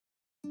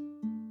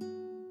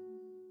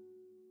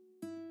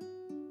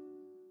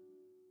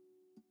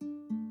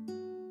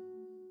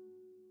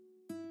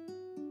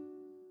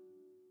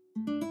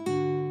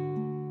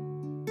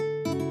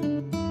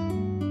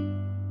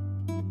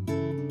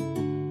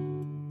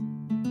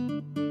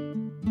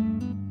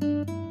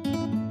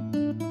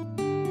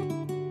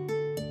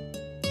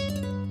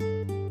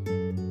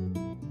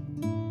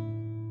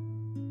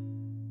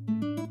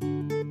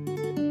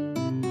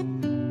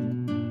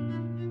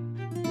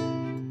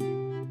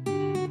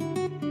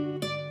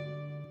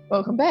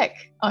Welcome back.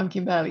 I'm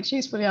Kim Bailey.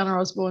 She's Juliana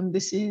Osborne.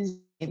 This is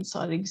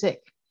Inside Exec.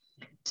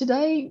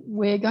 Today,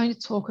 we're going to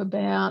talk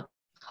about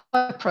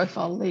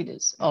high-profile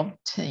leaders of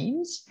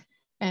teams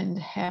and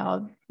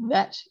how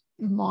that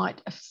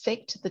might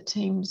affect the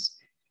team's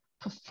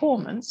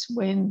performance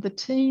when the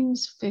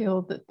teams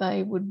feel that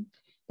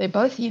they're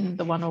both in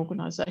the one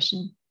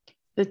organisation.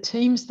 The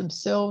teams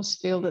themselves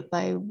feel that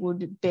they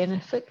would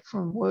benefit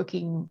from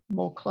working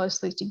more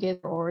closely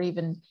together or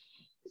even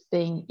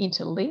being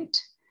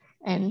interlinked.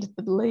 And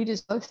the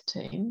leaders of both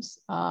teams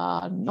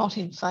are not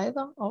in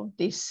favour of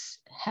this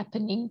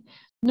happening,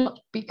 not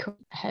because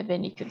they have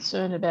any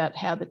concern about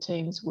how the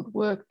teams would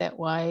work that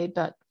way,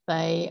 but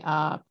they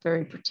are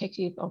very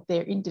protective of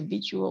their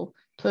individual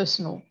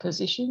personal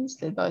positions.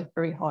 They're both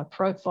very high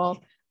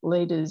profile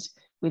leaders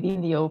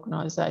within the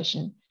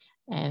organisation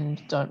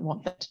and don't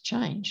want that to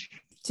change.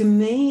 To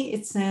me,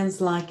 it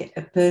sounds like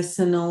a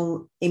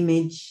personal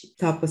image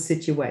type of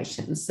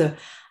situation. So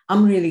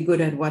I'm really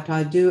good at what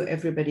I do.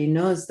 Everybody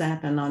knows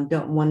that, and I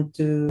don't want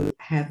to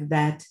have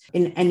that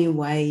in any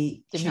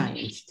way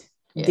changed,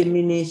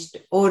 diminished,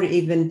 or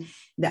even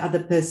the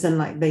other person,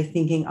 like they're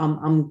thinking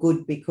I'm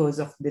good because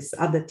of this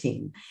other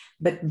team.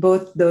 But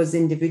both those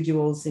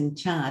individuals in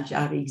charge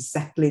are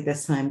exactly the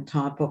same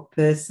type of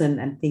person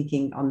and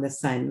thinking on the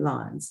same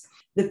lines.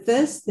 The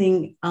first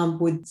thing I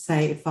would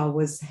say if I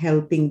was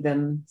helping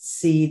them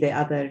see the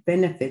other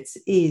benefits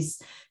is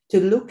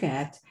to look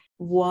at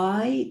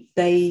why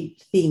they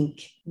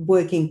think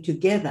working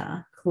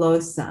together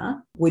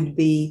closer would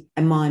be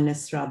a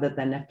minus rather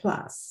than a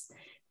plus.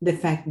 The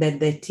fact that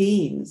their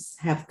teams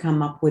have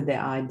come up with the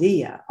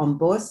idea on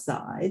both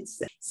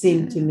sides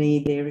seems to me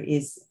there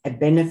is a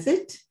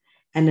benefit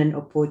and an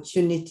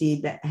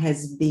opportunity that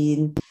has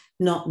been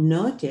not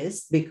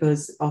noticed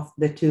because of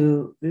the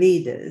two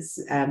leaders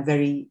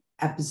very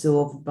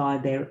absorbed by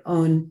their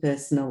own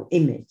personal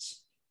image,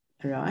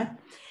 right?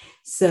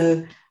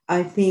 So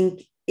I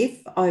think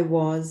if I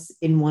was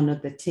in one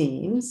of the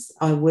teams,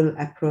 I will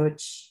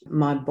approach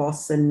my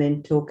boss and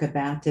then talk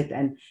about it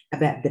and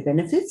about the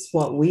benefits.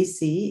 What we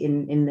see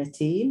in the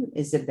team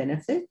is a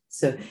benefit.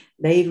 So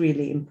they're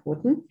really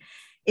important.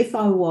 If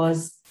I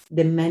was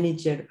the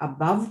manager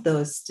above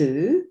those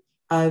two,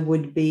 I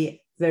would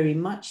be very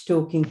much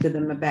talking to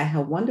them about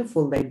how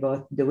wonderful they're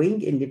both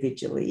doing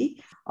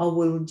individually. I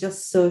will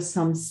just sow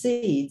some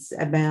seeds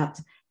about,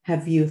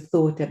 have you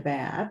thought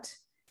about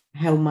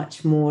how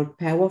much more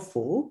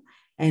powerful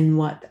and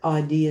what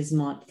ideas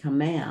might come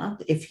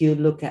out if you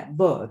look at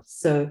both.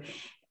 So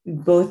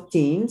both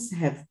teams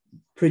have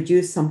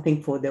produced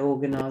something for the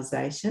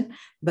organization,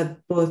 but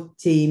both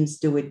teams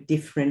do it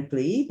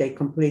differently. They're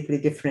completely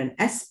different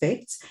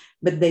aspects,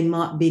 but they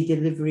might be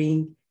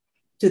delivering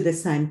to the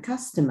same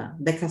customer.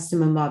 The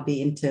customer might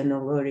be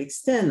internal or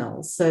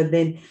external. So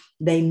then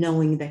they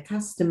knowing the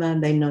customer,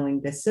 they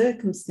knowing the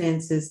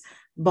circumstances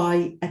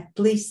by at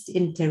least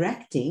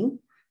interacting,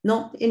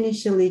 not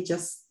initially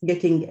just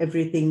getting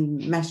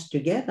everything mashed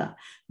together,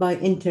 by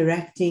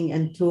interacting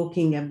and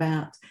talking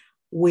about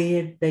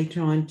where they're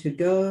trying to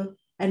go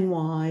and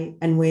why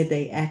and where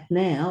they're at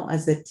now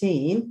as a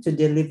team to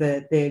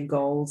deliver their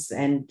goals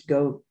and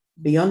go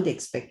beyond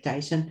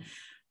expectation.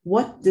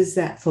 What does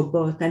that for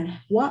both and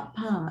what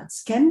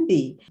parts can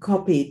be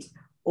copied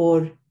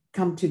or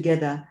come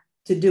together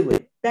to do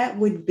it? That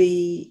would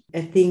be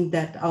a thing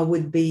that I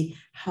would be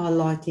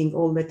highlighting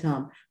all the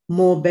time.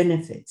 More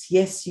benefits.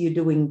 Yes, you're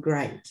doing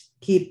great.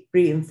 Keep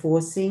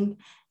reinforcing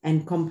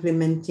and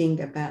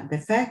complimenting about the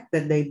fact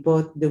that they're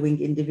both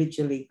doing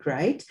individually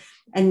great.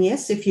 And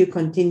yes, if you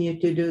continue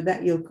to do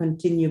that, you'll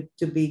continue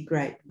to be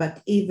great.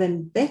 But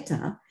even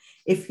better,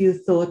 if you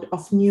thought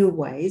of new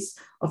ways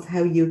of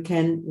how you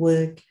can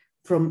work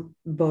from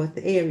both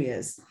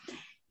areas.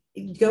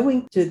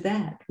 Going to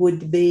that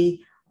would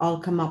be, I'll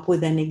come up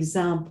with an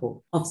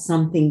example of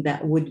something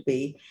that would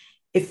be,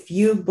 if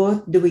you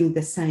both doing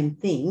the same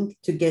thing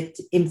to get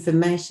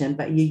information,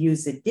 but you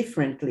use it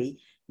differently,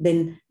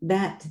 then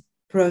that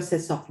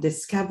process of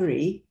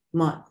discovery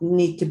might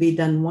need to be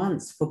done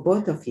once for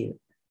both of you.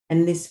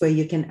 And this way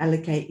you can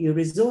allocate your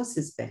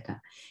resources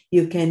better.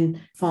 You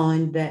can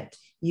find that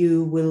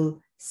you will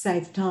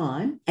save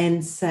time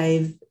and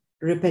save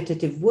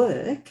repetitive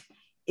work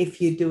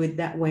if you do it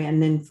that way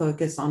and then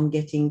focus on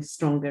getting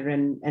stronger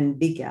and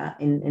bigger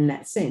in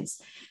that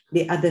sense.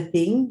 The other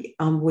thing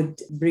I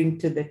would bring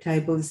to the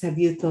table is, have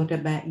you thought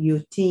about your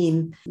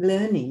team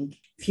learning?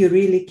 If you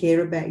really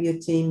care about your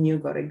team,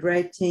 you've got a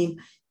great team,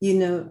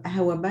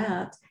 how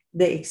about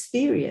the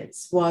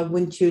experience? Why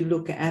wouldn't you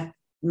look at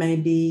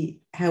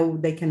maybe how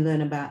they can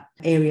learn about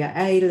area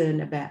A,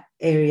 learn about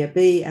area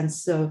B, and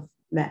so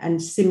that,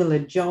 and similar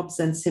jobs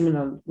and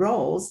similar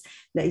roles,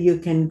 that you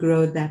can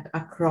grow that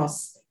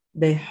across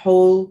the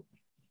whole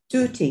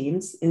two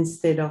teams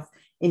instead of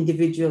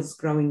individuals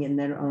growing in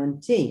their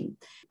own team.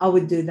 I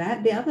would do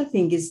that. The other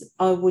thing is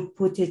I would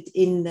put it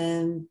in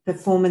the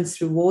performance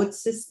reward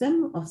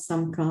system of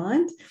some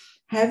kind.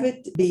 have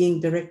it being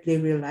directly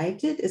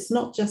related. It's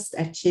not just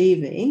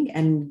achieving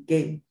and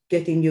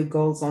getting your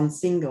goals on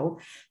single,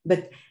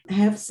 but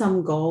have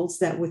some goals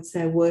that would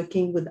say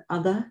working with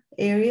other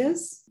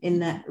areas in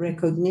that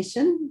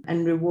recognition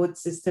and reward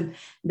system.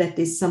 That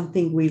is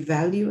something we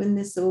value in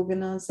this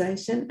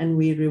organization, and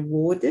we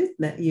reward it,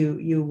 that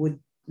you would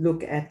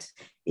look at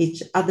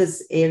each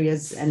other's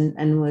areas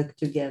and work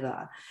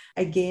together.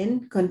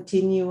 Again,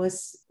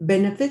 continuous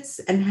benefits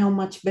and how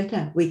much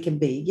better we can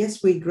be.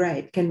 Yes, we're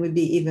great. Can we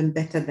be even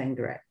better than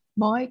great?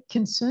 My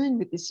concern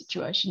with this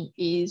situation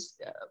is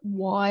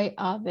why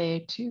are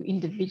there two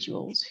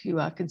individuals who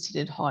are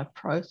considered high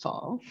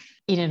profile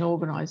in an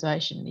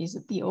organisation? Is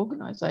it the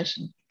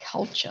organisation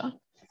culture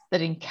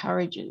that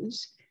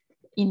encourages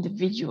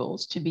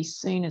individuals to be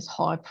seen as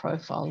high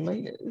profile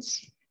leaders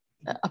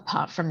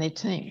apart from their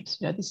teams?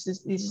 This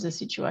is a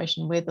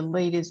situation where the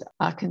leaders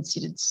are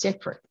considered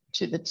separate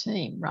to the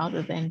team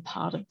rather than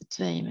part of the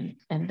team.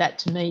 And that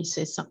to me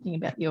says something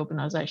about the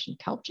organisation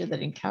culture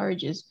that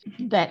encourages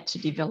that to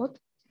develop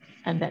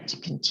and that to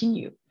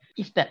continue.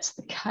 If that's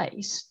the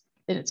case,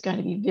 then it's going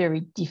to be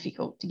very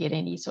difficult to get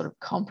any sort of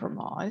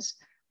compromise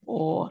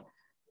or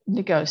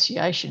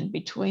negotiation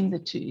between the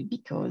two,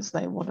 because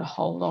they want to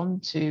hold on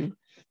to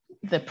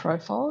the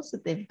profiles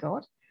that they've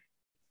got,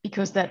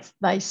 because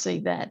they see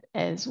that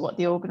as what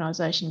the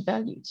organisation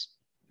values.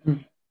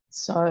 Mm.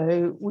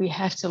 So we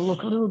have to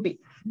look a little bit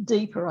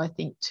deeper, I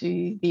think,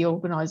 to the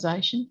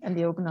organisation and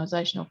the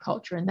organisational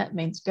culture, and that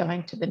means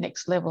going to the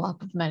next level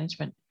up of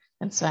management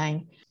and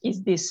saying,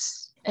 is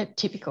this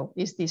typical?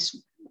 Is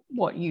this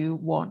what you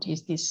want?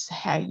 Is this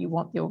how you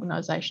want the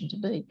organisation to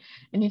be?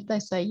 And if they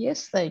say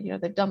yes,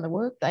 they've done the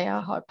work, they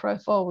are high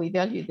profile, we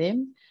value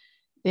them,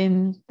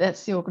 then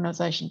that's the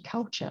organisation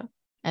culture,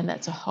 and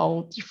that's a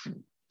whole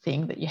different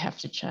thing that you have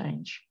to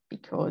change,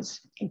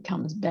 because it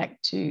comes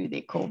back to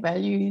their core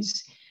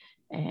values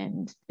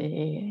and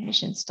their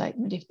mission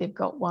statement, if they've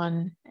got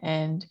one,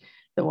 and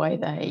the way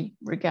they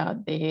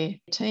regard their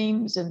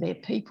teams and their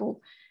people.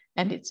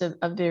 And it's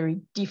a very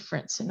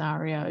different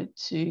scenario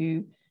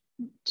to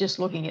just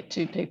looking at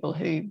two people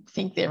who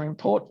think they're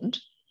important,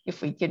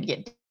 if we can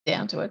get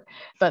down to it,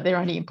 but they're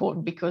only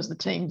important because the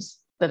teams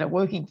that are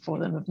working for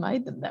them have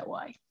made them that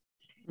way.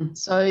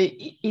 So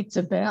it's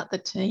about the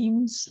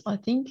teams, I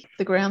think,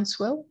 the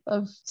groundswell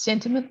of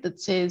sentiment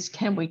that says,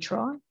 can we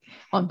try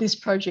on this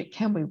project?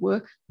 Can we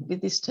work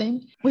with this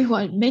team? We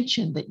won't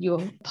mention that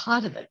you're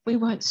part of it. We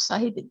won't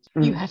say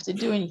that you have to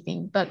do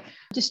anything, but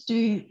just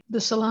do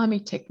the salami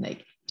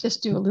technique.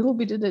 Just do a little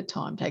bit at a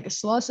time, take a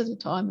slice at a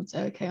time and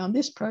say, okay, on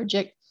this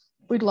project,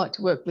 we'd like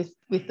to work with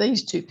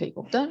these two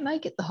people. Don't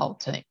make it the whole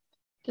team.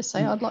 Just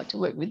say, I'd like to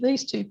work with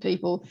these two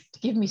people to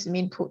give me some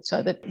input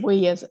so that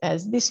we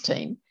as this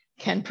team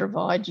can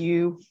provide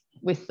you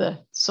with the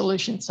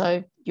solution,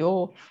 so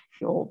your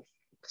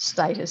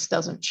status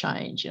doesn't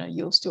change.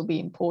 You'll still be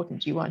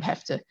important. You won't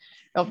have to,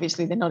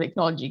 obviously they're not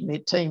acknowledging their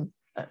team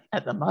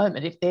at the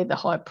moment. If they're the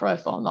high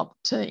profile, not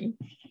the team,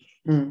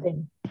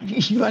 then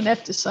you won't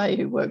have to say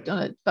who worked on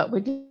it. But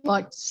we'd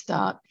like to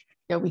start,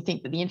 we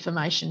think that the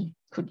information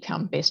could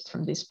come best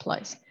from this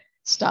place.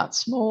 Start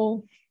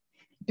small,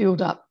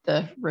 build up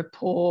the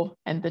rapport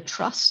and the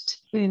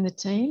trust within the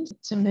teams.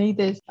 To me,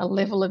 there's a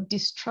level of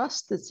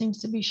distrust that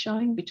seems to be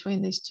showing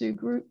between these two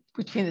groups,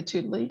 between the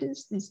two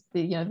leaders.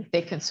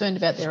 They're concerned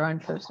about their own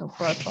personal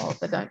profiles.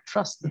 They don't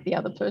trust that the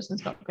other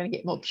person's not going to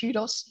get more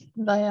kudos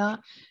than they are.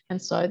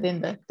 And so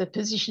then the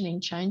positioning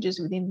changes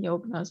within the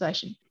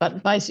organisation.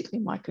 But basically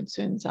my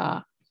concerns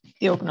are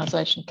the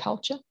organisation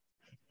culture,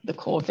 the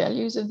core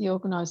values of the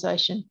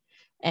organisation,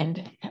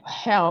 and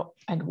how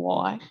and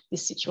why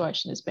this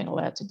situation has been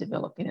allowed to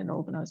develop in an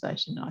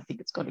organisation. I think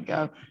it's got to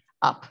go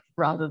up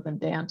rather than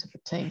down to the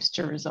teams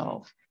to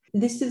resolve.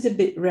 This is a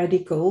bit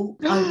radical.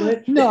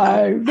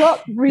 No,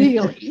 not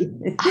really.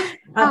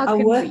 How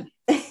can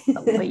we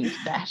believe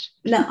that?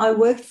 Now, I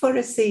worked for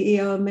a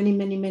CEO many,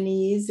 many,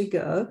 many years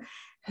ago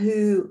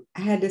who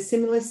had a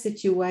similar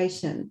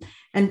situation.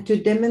 And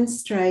to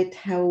demonstrate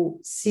how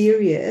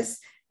serious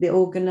the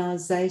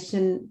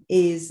organization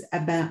is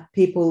about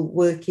people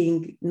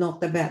working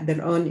not about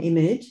their own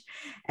image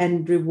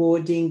and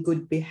rewarding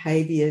good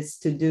behaviors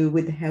to do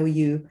with how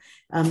you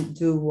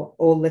do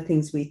all the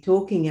things we're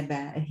talking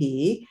about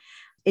here.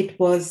 It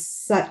was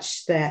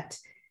such that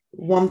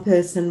one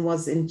person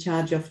was in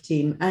charge of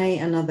team A,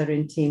 another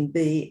in team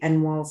B.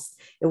 And whilst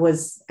it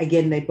was,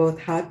 again, they're both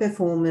high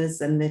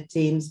performers and their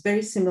teams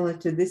very similar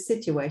to this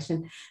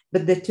situation,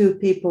 but the two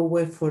people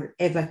were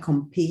forever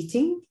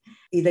competing.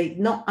 They're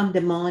not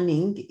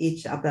undermining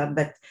each other,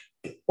 but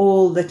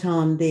all the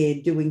time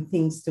they're doing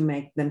things to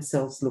make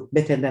themselves look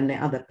better than the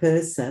other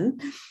person.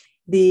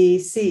 The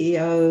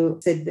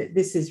CEO said that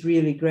this is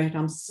really great.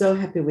 I'm so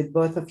happy with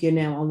both of you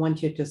now. I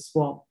want you to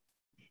swap.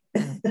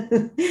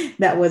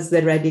 That was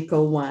the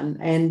radical one.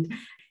 And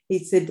he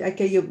said,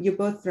 okay, you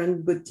both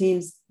run good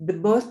teams.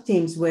 Both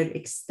teams were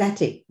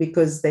ecstatic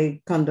because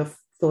they kind of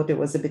thought it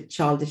was a bit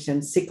childish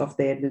and sick of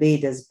their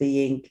leaders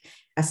being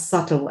as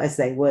subtle as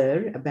they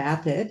were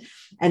about it.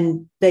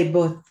 And they're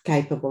both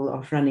capable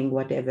of running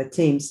whatever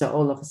team. So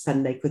all of a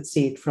sudden they could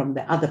see it from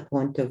the other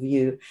point of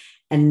view.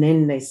 And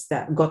then they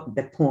got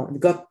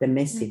the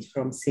message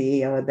from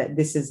CEO that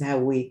this is how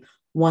we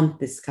want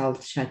this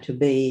culture to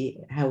be,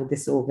 how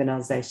this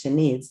organization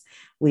is.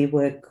 We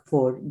work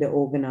for the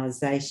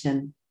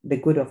organization, the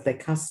good of the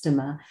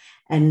customer,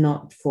 and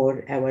not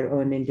for our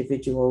own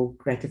individual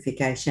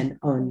gratification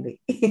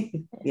only.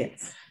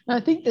 Yes. I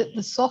think that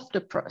the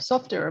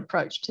softer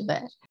approach to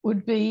that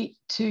would be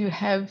to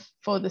have,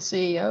 for the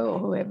CEO or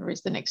whoever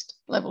is the next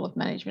level of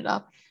management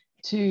up,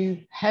 to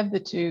have the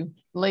two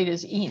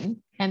leaders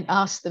in and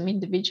ask them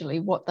individually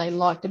what they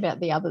liked about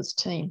the other's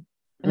team,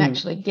 and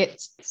actually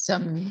get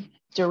some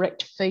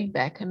direct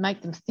feedback and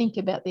make them think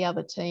about the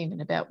other team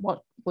and about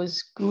what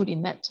was good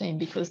in that team,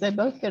 because they're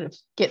both going to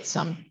get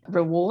some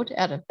reward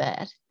out of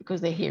that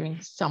because they're hearing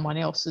someone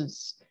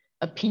else's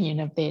opinion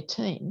of their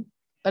team.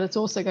 But it's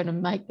also going to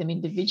make them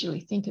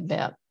individually think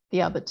about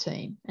the other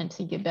team and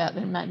think about,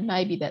 and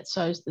maybe that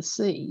sows the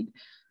seed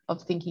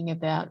of thinking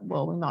about,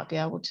 well, we might be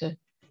able to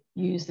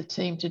use the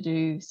team to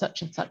do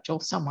such and such, or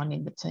someone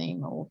in the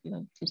team, or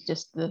it's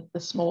just the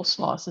small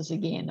slices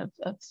again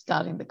of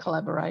starting the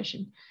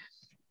collaboration.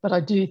 But I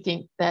do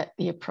think that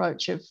the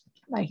approach of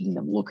making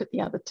them look at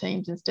the other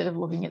teams instead of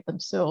looking at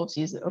themselves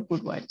is a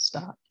good way to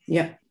start.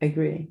 Yeah,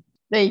 agree.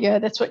 There you go.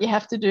 That's what you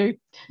have to do.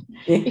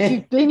 If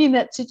you've been in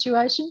that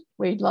situation,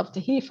 we'd love to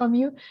hear from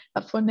you.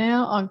 But for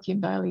now, I'm Kim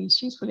Bailey.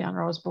 She's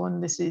Juliana Osborne.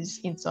 This is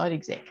Inside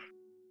Exec.